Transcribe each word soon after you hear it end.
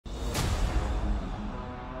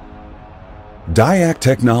DyAc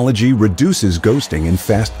technology reduces ghosting in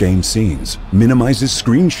fast game scenes, minimizes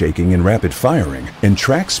screen shaking and rapid firing, and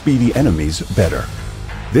tracks speedy enemies better.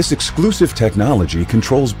 This exclusive technology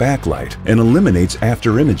controls backlight and eliminates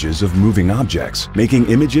after images of moving objects, making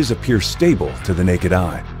images appear stable to the naked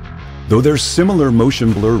eye. Though there's similar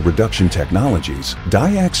motion blur reduction technologies,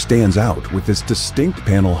 DyAc stands out with its distinct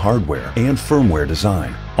panel hardware and firmware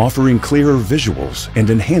design, offering clearer visuals and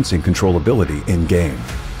enhancing controllability in-game.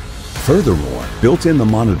 Furthermore, built in the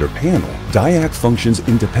monitor panel, DyAc functions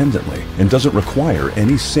independently and doesn't require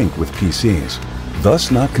any sync with PCs, thus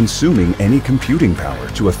not consuming any computing power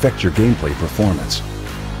to affect your gameplay performance.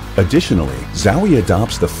 Additionally, Zowie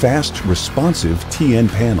adopts the fast, responsive TN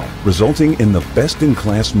panel, resulting in the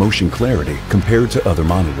best-in-class motion clarity compared to other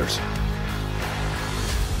monitors.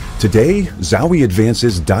 Today, Zowie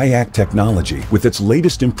advances DyAc technology with its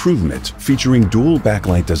latest improvement featuring dual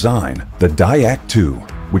backlight design, the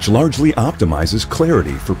DyAc2, which largely optimizes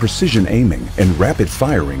clarity for precision aiming and rapid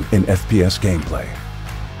firing in FPS gameplay.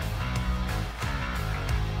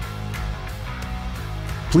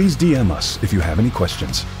 Please DM us if you have any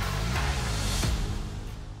questions.